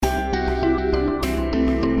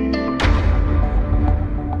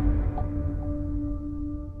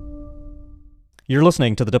You're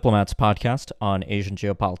listening to the Diplomats podcast on Asian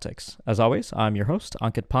geopolitics. As always, I'm your host,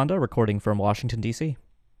 Ankit Panda, recording from Washington, D.C.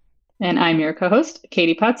 And I'm your co-host,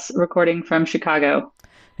 Katie Putz, recording from Chicago.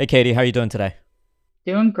 Hey, Katie, how are you doing today?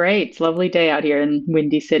 Doing great. It's a lovely day out here in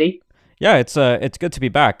Windy City. Yeah, it's good to be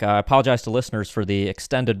back. I apologize to listeners for the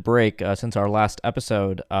extended break since our last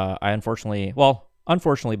episode. Unfortunately,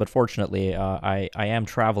 but fortunately, I am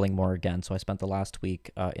traveling more again. So I spent the last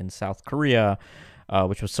week in South Korea,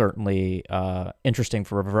 which was certainly interesting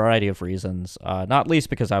for a variety of reasons, not least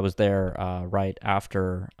because I was there right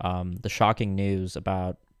after the shocking news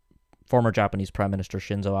about former Japanese Prime Minister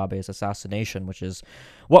Shinzo Abe's assassination, which is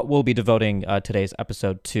what we'll be devoting today's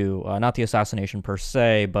episode to. Not the assassination per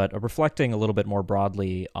se, but reflecting a little bit more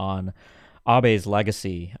broadly on Abe's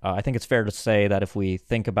legacy. I think it's fair to say that if we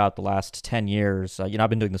think about the last 10 years, I've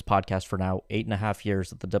been doing this podcast for now 8.5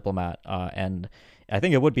 years at The Diplomat, and I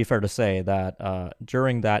think it would be fair to say that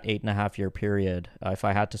during that 8.5 year period, if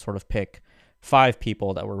I had to sort of pick 5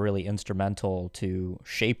 people that were really instrumental to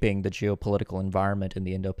shaping the geopolitical environment in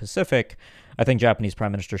the Indo-Pacific, I think Japanese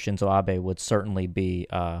Prime Minister Shinzo Abe would certainly be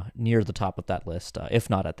near the top of that list, if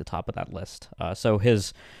not at the top of that list. So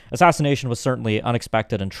his assassination was certainly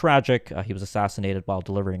unexpected and tragic. He was assassinated while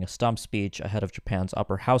delivering a stump speech ahead of Japan's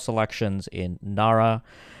upper house elections in Nara.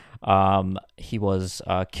 He was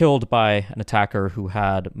killed by an attacker who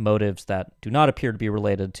had motives that do not appear to be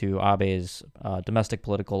related to Abe's domestic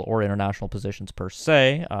political or international positions per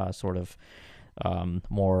se,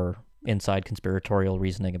 more inside conspiratorial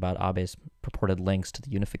reasoning about Abe's purported links to the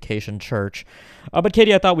Unification Church. But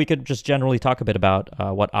Katie, I thought we could just generally talk a bit about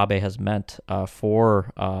what Abe has meant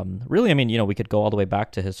we could go all the way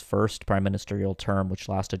back to his first prime ministerial term, which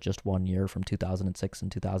lasted just 1 year from 2006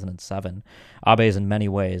 and 2007. Abe is in many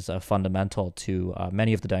ways fundamental to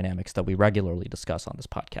many of the dynamics that we regularly discuss on this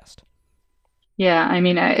podcast. Yeah, I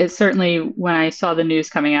mean, it's certainly when I saw the news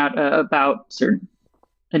coming out about sort of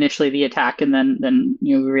initially the attack, and then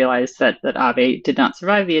we realized that Abe did not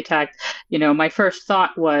survive the attack. My first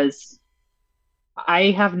thought was,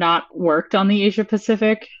 I have not worked on the Asia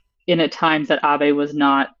Pacific in a time that Abe was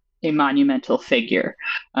not a monumental figure.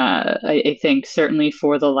 I think certainly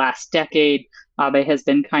for the last decade, Abe has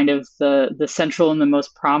been kind of the central and the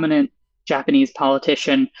most prominent Japanese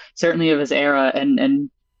politician, certainly of his era, and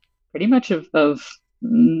pretty much of the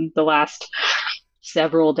last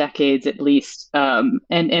several decades at least.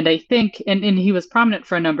 And I think, and he was prominent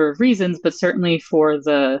for a number of reasons, but certainly for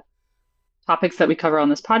the topics that we cover on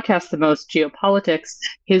this podcast the most, geopolitics,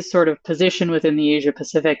 his sort of position within the Asia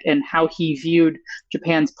Pacific and how he viewed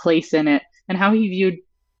Japan's place in it, and how he viewed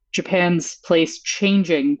Japan's place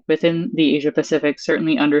changing within the Asia Pacific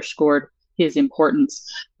certainly underscored his importance.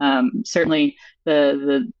 Certainly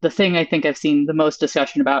the thing I think I've seen the most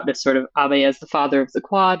discussion about is sort of Abe as the father of the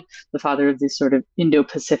Quad, the father of this sort of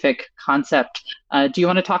Indo-Pacific concept. Do you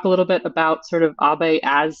want to talk a little bit about sort of Abe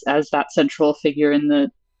as that central figure in the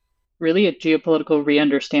really a geopolitical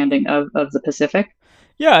re-understanding of the Pacific?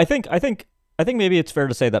 Yeah, I think maybe it's fair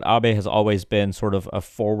to say that Abe has always been sort of a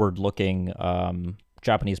forward-looking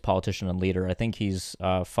Japanese politician and leader. I think he's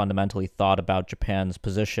fundamentally thought about Japan's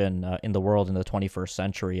position in the world in the 21st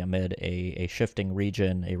century amid a shifting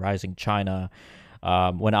region, a rising China.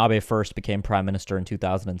 When Abe first became prime minister in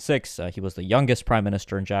 2006, he was the youngest prime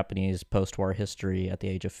minister in Japanese post-war history at the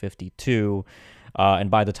age of 52. And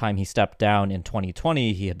by the time he stepped down in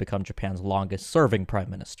 2020, he had become Japan's longest-serving prime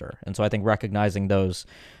minister. And so I think recognizing those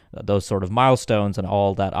sort of milestones and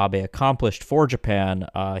all that Abe accomplished for Japan,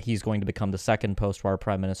 he's going to become the second post-war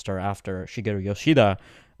prime minister after Shigeru Yoshida,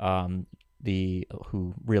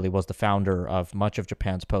 who really was the founder of much of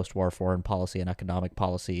Japan's post-war foreign policy and economic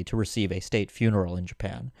policy, to receive a state funeral in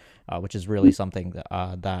Japan, which is really something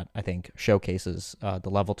that I think showcases the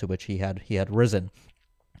level to which he had risen.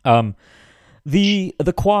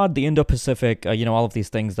 The Quad, the Indo-Pacific, all of these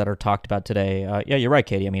things that are talked about today. Yeah, you're right,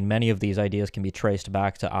 Katie. I mean, many of these ideas can be traced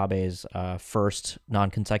back to Abe's first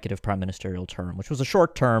non-consecutive prime ministerial term, which was a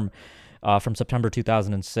short term from September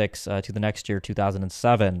 2006 to the next year,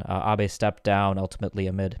 2007. Abe stepped down ultimately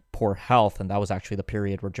amid poor health, and that was actually the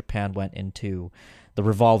period where Japan went into the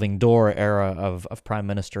revolving door era of prime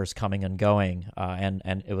ministers coming and going.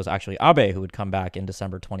 And it was actually Abe who would come back in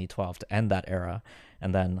December 2012 to end that era,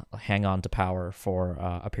 and then hang on to power for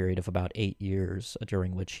a period of about 8 years,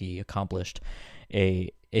 during which he accomplished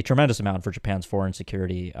a tremendous amount for Japan's foreign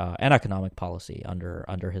security and economic policy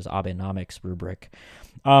under his Abenomics rubric.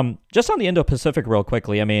 Just on the Indo-Pacific real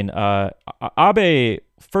quickly, I mean, Abe,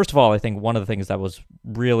 first of all, I think one of the things that was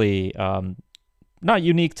really not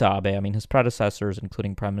unique to Abe. I mean, his predecessors,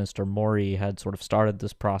 including Prime Minister Mori, had sort of started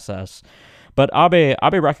this process. But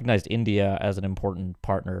Abe recognized India as an important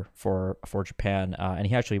partner for Japan, and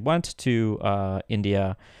he actually went to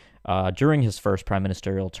India during his first prime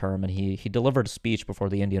ministerial term, and he delivered a speech before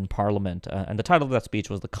the Indian Parliament. And the title of that speech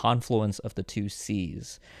was "The Confluence of the Two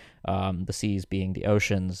Seas." The seas being the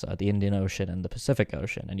oceans, the Indian Ocean and the Pacific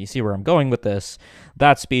Ocean. And you see where I'm going with this.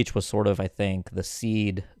 That speech was sort of, I think, the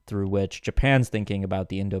seed through which Japan's thinking about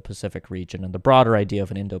the Indo-Pacific region and the broader idea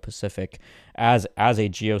of an Indo-Pacific as a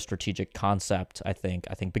geostrategic concept, I think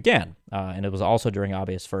began. And it was also during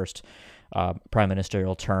Abe's first prime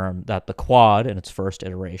ministerial term that the Quad, in its first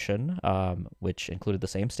iteration, which included the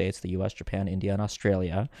same states, the U.S., Japan, India, and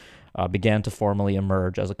Australia, began to formally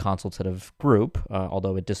emerge as a consultative group,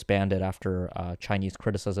 although it disbanded after Chinese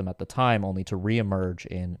criticism at the time, only to reemerge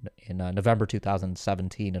in November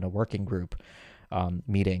 2017 in a working group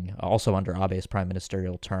meeting, also under Abe's prime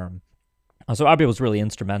ministerial term. So Abe was really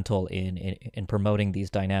instrumental in promoting these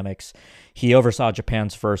dynamics. He oversaw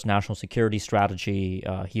Japan's first national security strategy.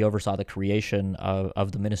 He oversaw the creation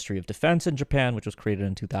of the Ministry of Defense in Japan, which was created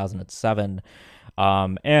in 2007.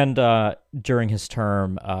 And during his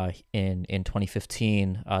term in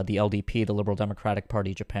 2015, the LDP, the Liberal Democratic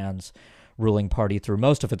Party, Japan's ruling party through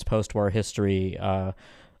most of its post-war history,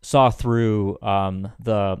 saw through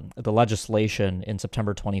the legislation in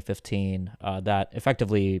September 2015 that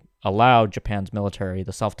effectively allowed Japan's military,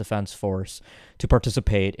 the self-defense force, to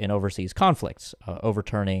participate in overseas conflicts,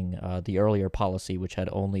 overturning the earlier policy which had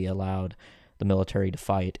only allowed the military to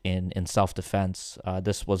fight in self-defense.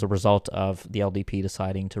 This was a result of the LDP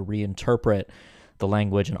deciding to reinterpret the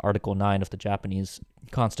language in Article 9 of the Japanese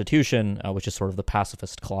Constitution, which is sort of the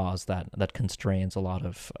pacifist clause that constrains a lot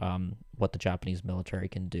of what the Japanese military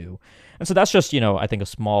can do. And so that's just, I think a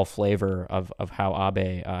small flavor of how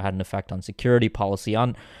Abe had an effect on security policy.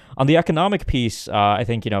 On the economic piece, I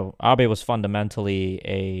think, Abe was fundamentally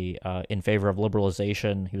in favor of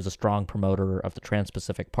liberalization. He was a strong promoter of the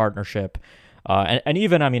Trans-Pacific Partnership. And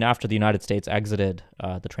even, after the United States exited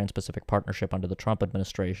the Trans-Pacific Partnership under the Trump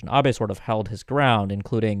administration, Abe sort of held his ground,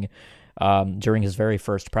 including during his very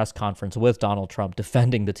first press conference with Donald Trump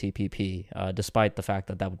defending the TPP, despite the fact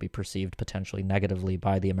that that would be perceived potentially negatively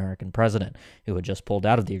by the American president, who had just pulled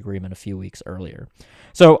out of the agreement a few weeks earlier.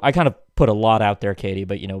 So I kind of put a lot out there, Katie,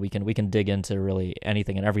 but we can dig into really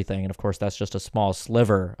anything and everything, and of course that's just a small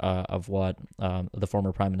sliver of what the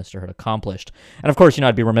former prime minister had accomplished. And of course,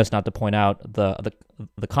 I'd be remiss not to point out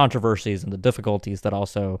the controversies and the difficulties that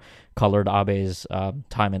also colored Abe's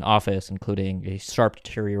time in office, including a sharp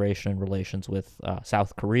deterioration in relations with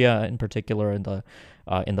South Korea, in particular, in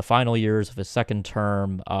the final years of his second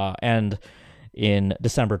term, and in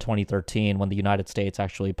December 2013, when the United States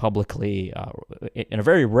actually publicly, in a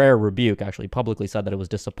very rare rebuke, actually publicly said that it was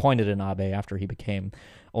disappointed in Abe after he became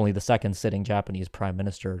only the second sitting Japanese prime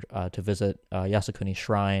minister to visit Yasukuni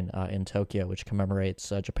Shrine in Tokyo, which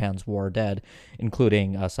commemorates Japan's war dead,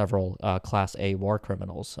 including several Class A war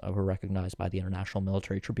criminals who were recognized by the International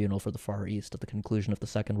Military Tribunal for the Far East at the conclusion of the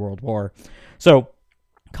Second World War. So,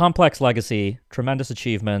 complex legacy, tremendous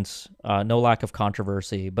achievements, no lack of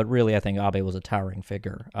controversy, but really I think Abe was a towering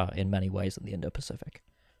figure in many ways in the Indo-Pacific.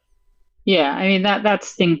 Yeah,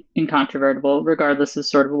 that's incontrovertible, regardless of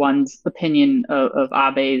sort of one's opinion of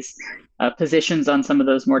Abe's positions on some of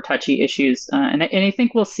those more touchy issues. And I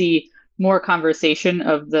think we'll see more conversation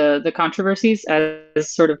of the controversies as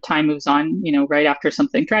sort of time moves on. Right after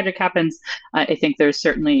something tragic happens, I think there's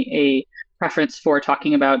certainly a preference for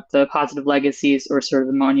talking about the positive legacies or sort of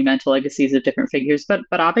the monumental legacies of different figures. But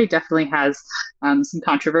Abe definitely has some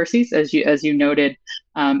controversies, as you noted,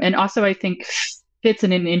 and also I think fits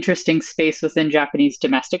in an interesting space within Japanese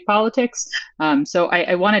domestic politics. So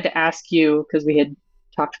I wanted to ask you, because we had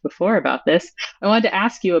talked before about this, I wanted to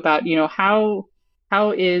ask you about how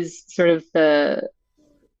is sort of the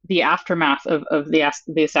aftermath of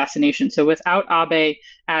the assassination. So without Abe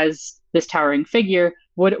as this towering figure,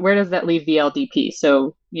 where does that leave the LDP?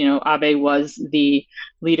 So, Abe was the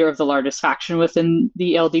leader of the largest faction within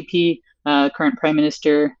the LDP. Current Prime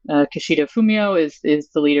Minister Kishida Fumio is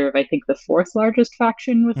the leader of, I think, the fourth largest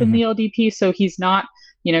faction within the LDP. So he's not,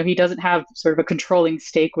 he doesn't have sort of a controlling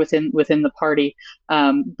stake within the party,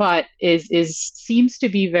 but seems to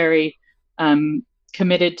be very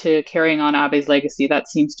committed to carrying on Abe's legacy. That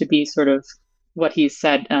seems to be sort of what he's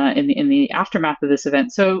said in the aftermath of this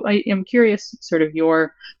event. So I am curious, sort of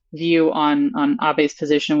your view on Abe's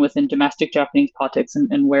position within domestic Japanese politics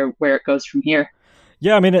and where it goes from here.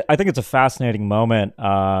 Yeah, I think it's a fascinating moment.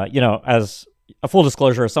 As a full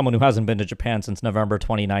disclosure, as someone who hasn't been to Japan since November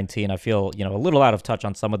 2019, I feel, a little out of touch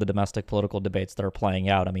on some of the domestic political debates that are playing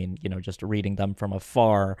out. I mean, just reading them from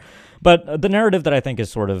afar. But the narrative that I think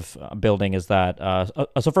is sort of building is that,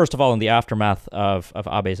 so first of all, in the aftermath of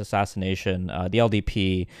Abe's assassination, the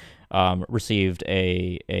LDP received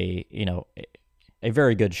a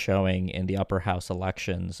very good showing in the upper house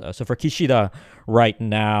elections. So for Kishida right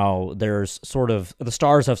now, there's sort of the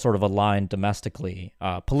stars have sort of aligned domestically,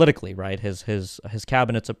 politically, right? His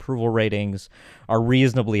cabinet's approval ratings are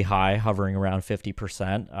reasonably high, hovering around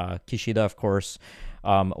 50%. Kishida, of course,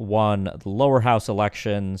 won the lower house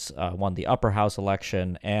elections, won the upper house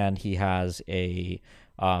election, and he has a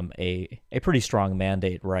pretty strong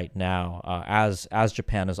mandate right now, as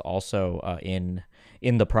Japan is also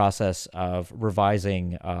in the process of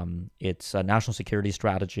revising its national security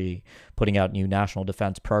strategy, putting out new national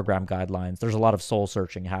defense program guidelines. There's a lot of soul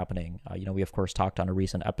searching happening. We of course talked on a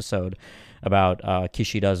recent episode about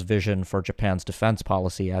Kishida's vision for Japan's defense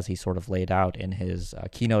policy as he sort of laid out in his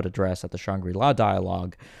keynote address at the Shangri-La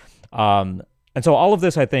Dialogue. And so all of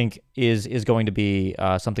this, I think, is going to be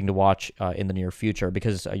something to watch in the near future,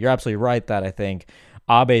 because you're absolutely right that I think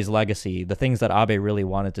Abe's legacy, the things that Abe really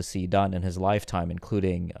wanted to see done in his lifetime,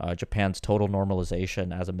 including Japan's total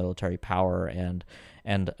normalization as a military power and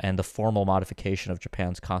the formal modification of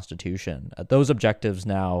Japan's constitution, those objectives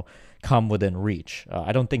now come within reach.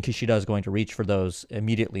 I don't think Kishida is going to reach for those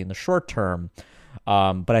immediately in the short term,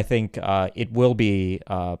 but I think it will be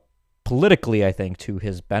politically, I think, to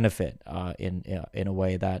his benefit in a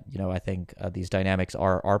way that I think these dynamics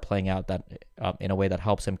are playing out that in a way that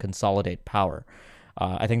helps him consolidate power.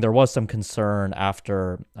 I think there was some concern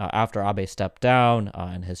after Abe stepped down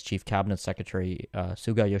and his chief cabinet secretary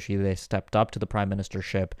Suga Yoshihide stepped up to the prime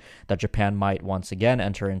ministership, that Japan might once again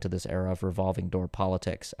enter into this era of revolving door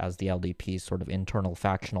politics as the LDP's sort of internal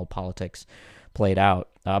factional politics played out.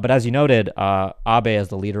 But as you noted, Abe, as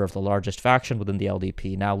the leader of the largest faction within the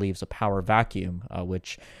LDP, now leaves a power vacuum,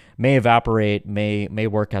 which may evaporate, may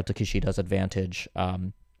work out to Kishida's advantage.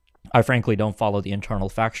 I frankly don't follow the internal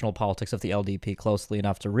factional politics of the LDP closely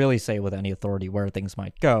enough to really say with any authority where things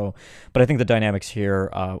might go, but I think the dynamics here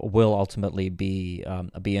will ultimately be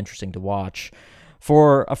interesting to watch.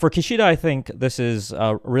 For Kishida, I think this is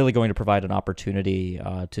really going to provide an opportunity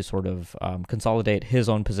to sort of consolidate his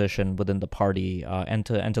own position within the party and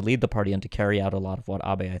to lead the party and to carry out a lot of what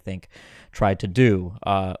Abe, I think, tried to do.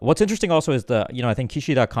 What's interesting also is I think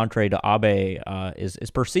Kishida, contrary to Abe,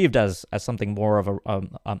 is perceived as something more of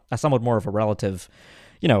as somewhat more of a relative,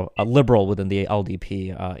 a liberal within the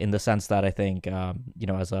LDP, in the sense that I think,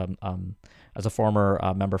 as a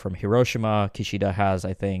former member from Hiroshima, Kishida has,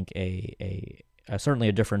 I think, certainly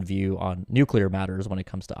a different view on nuclear matters when it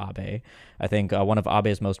comes to Abe. I think one of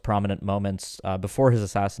Abe's most prominent moments before his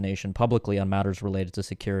assassination publicly on matters related to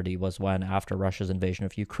security was when, after Russia's invasion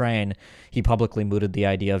of Ukraine, he publicly mooted the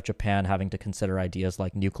idea of Japan having to consider ideas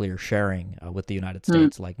like nuclear sharing with the United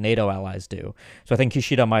States, like NATO allies do. So I think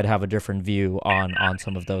Kishida might have a different view on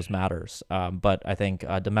some of those matters. But I think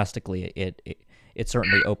domestically, it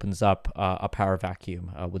certainly opens up a power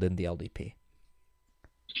vacuum within the LDP.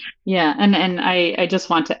 Yeah, and I just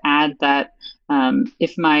want to add that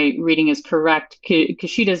if my reading is correct,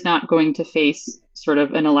 Kishida is not going to face sort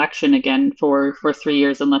of an election again for 3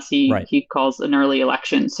 years unless Right. he calls an early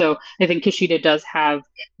election. So I think Kishida does have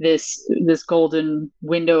this golden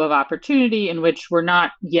window of opportunity in which we're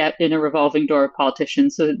not yet in a revolving door of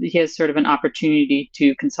politicians. So he has sort of an opportunity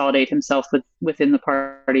to consolidate himself within the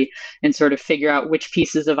party and sort of figure out which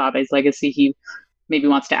pieces of Abe's legacy he maybe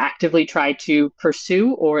wants to actively try to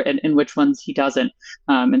pursue, or in which ones he doesn't,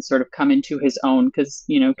 and sort of come into his own. Because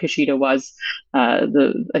Kishida was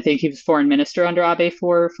I think he was foreign minister under Abe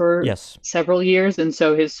for Yes. several years, and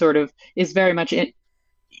so his sort of is very much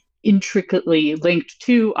intricately linked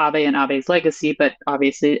to Abe and Abe's legacy, but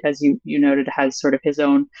obviously, as you noted, has sort of his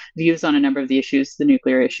own views on a number of the issues. The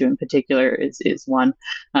nuclear issue in particular is one,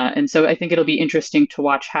 and so I think it'll be interesting to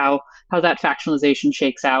watch how that factionalization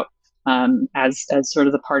shakes out as sort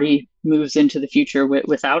of the party moves into the future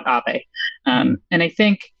without Abe. And I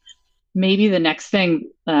think maybe the next thing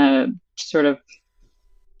sort of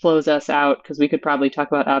flows us out, because we could probably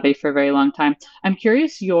talk about Abe for a very long time. I'm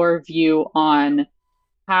curious your view on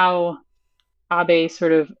how Abe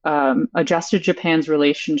sort of adjusted Japan's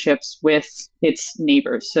relationships with its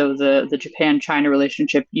neighbors. So the Japan-China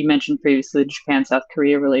relationship, you mentioned previously, the Japan-South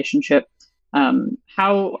Korea relationship.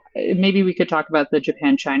 How maybe we could talk about the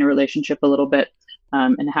Japan-China relationship a little bit,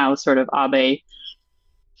 and how sort of Abe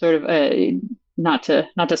sort of not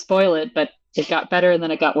to spoil it, but it got better and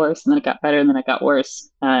then it got worse and then it got better and then it got worse,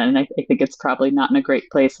 and I think it's probably not in a great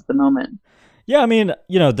place at the moment. Yeah, I mean,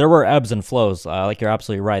 there were ebbs and flows. Like you're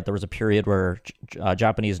absolutely right. There was a period where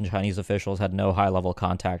Japanese and Chinese officials had no high level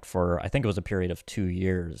contact for, I think it was a period of 2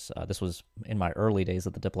 years. This was in my early days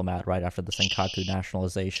at the diplomat, right after the Senkaku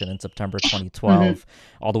nationalization in September Hmm. 2012,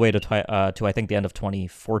 all the way to I think the end of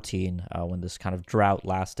 2014, when this kind of drought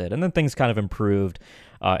lasted, and then things kind of improved.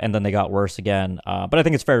 And then they got worse again. But I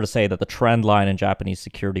think it's fair to say that the trend line in Japanese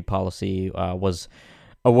security policy was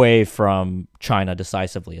away from China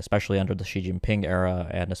decisively, especially under the Xi Jinping era,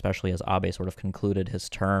 and especially as Abe sort of concluded his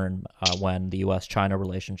term when the U.S.-China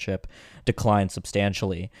relationship declined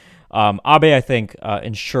substantially. Abe, I think,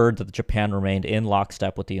 ensured that Japan remained in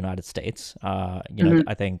lockstep with the United States. Hmm.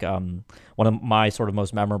 I think one of my sort of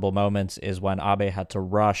most memorable moments is when Abe had to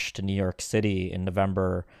rush to New York City in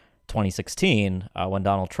November 2016 when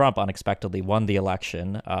Donald Trump unexpectedly won the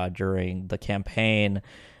election during the campaign.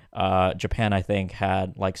 Japan, I think,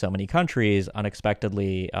 had, like so many countries,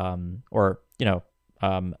 unexpectedly,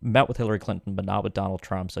 met with Hillary Clinton, but not with Donald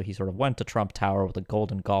Trump. So he sort of went to Trump Tower with a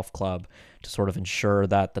golden golf club to sort of ensure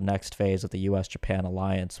that the next phase of the U.S. Japan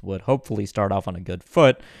alliance would hopefully start off on a good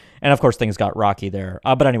foot. And of course, things got rocky there.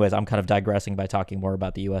 But, anyways, I'm kind of digressing by talking more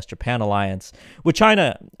about the U.S. Japan alliance. With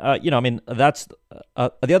China, I mean, that's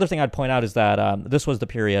the other thing I'd point out is that this was the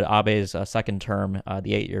period, Abe's second term,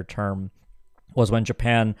 the 8-year term, was when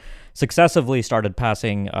Japan successively started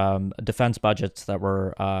passing defense budgets that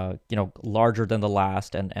were, larger than the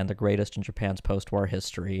last and the greatest in Japan's post-war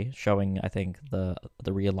history, showing, I think, the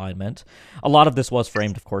realignment. A lot of this was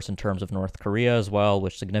framed, of course, in terms of North Korea as well,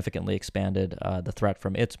 which significantly expanded the threat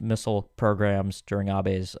from its missile programs during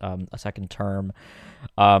Abe's second term.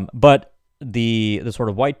 But the sort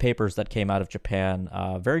of white papers that came out of Japan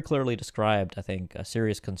very clearly described, I think, a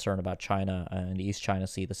serious concern about China and the East China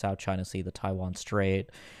Sea, the South China Sea, the Taiwan Strait.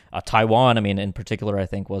 Taiwan, I mean, in particular, I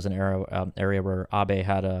think was an area where Abe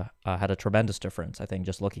had a tremendous difference. I think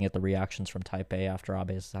just looking at the reactions from Taipei after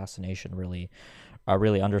Abe's assassination really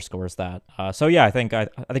underscores that. So yeah, I think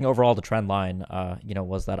overall the trend line,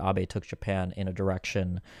 was that Abe took Japan in a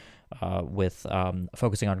direction with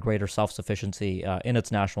focusing on greater self-sufficiency in its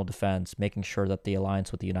national defense, making sure that the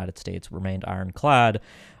alliance with the United States remained ironclad,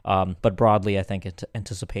 but broadly, I think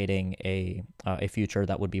anticipating a future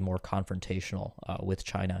that would be more confrontational with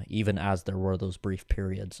China, even as there were those brief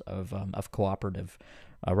periods of cooperative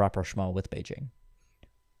rapprochement with Beijing.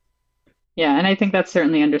 Yeah, and I think that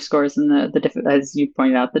certainly underscores in as you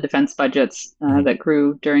pointed out, the defense budgets Mm-hmm. that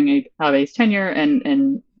grew during Abe's tenure,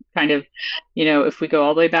 and kind of, if we go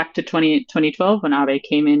all the way back to 2012 when Abe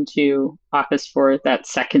came into office for that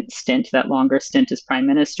second stint, that longer stint as prime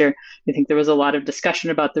minister, I think there was a lot of discussion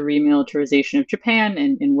about the remilitarization of Japan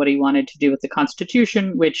and what he wanted to do with the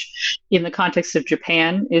constitution, which in the context of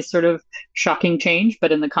Japan is sort of shocking change,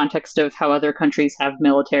 but in the context of how other countries have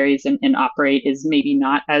militaries and operate is maybe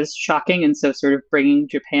not as shocking. And so, sort of bringing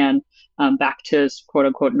Japan back to quote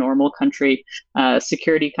unquote normal country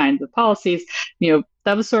security kinds of policies,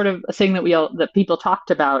 that was sort of a thing that people talked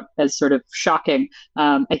about as sort of shocking.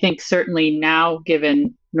 I think certainly now,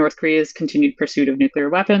 given North Korea's continued pursuit of nuclear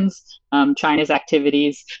weapons, China's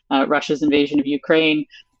activities, Russia's invasion of Ukraine,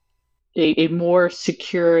 a more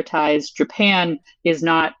securitized Japan is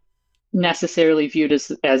not necessarily viewed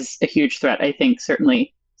as a huge threat. I think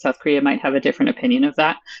certainly South Korea might have a different opinion of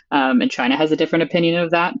that, and China has a different opinion of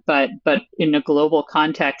that. But in a global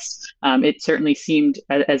context, it certainly seemed,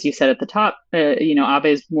 as you said at the top,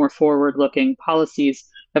 Abe's more forward-looking policies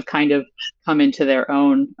have kind of come into their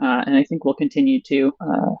own, and I think will continue to.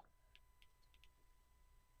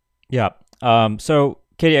 Yeah. So,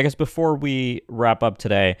 Katie, I guess before we wrap up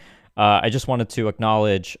today, I just wanted to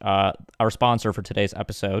acknowledge our sponsor for today's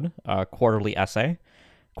episode, Quarterly Essay.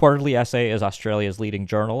 Quarterly Essay is Australia's leading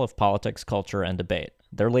journal of politics, culture, and debate.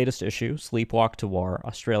 Their latest issue, Sleepwalk to War,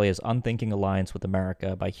 Australia's Unthinking Alliance with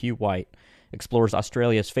America by Hugh White, explores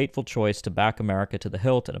Australia's fateful choice to back America to the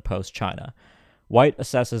hilt and oppose China. White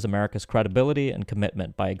assesses America's credibility and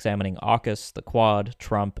commitment by examining AUKUS, the Quad,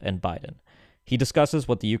 Trump, and Biden. He discusses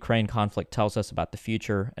what the Ukraine conflict tells us about the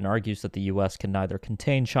future and argues that the U.S. can neither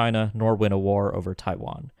contain China nor win a war over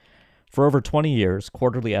Taiwan. For over 20 years,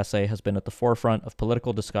 Quarterly Essay has been at the forefront of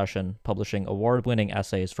political discussion, publishing award-winning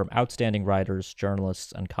essays from outstanding writers,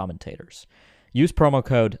 journalists, and commentators. Use promo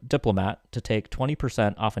code DIPLOMAT to take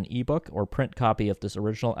 20% off an ebook or print copy of this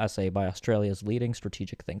original essay by Australia's leading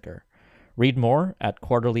strategic thinker. Read more at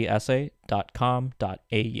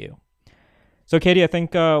quarterlyessay.com.au. So, Katie, I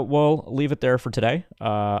think we'll leave it there for today,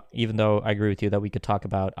 even though I agree with you that we could talk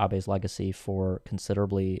about Abe's legacy for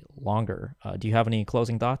considerably longer. Do you have any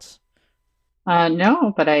closing thoughts?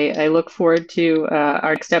 No, but I look forward to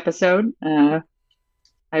our next episode.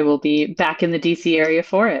 I will be back in the DC area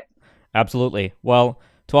for it. Absolutely. Well,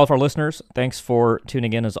 to all of our listeners, thanks for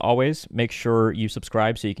tuning in as always. Make sure you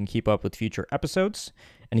subscribe so you can keep up with future episodes.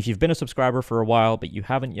 And if you've been a subscriber for a while, but you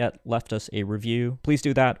haven't yet left us a review, please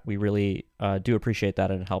do that. We really do appreciate that,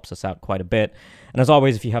 and it helps us out quite a bit. And as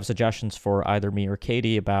always, if you have suggestions for either me or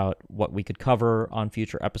Katie about what we could cover on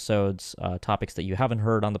future episodes, topics that you haven't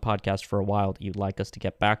heard on the podcast for a while that you'd like us to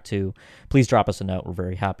get back to, please drop us a note. We're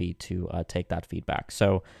very happy to take that feedback.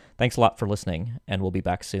 So thanks a lot for listening, and we'll be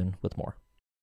back soon with more.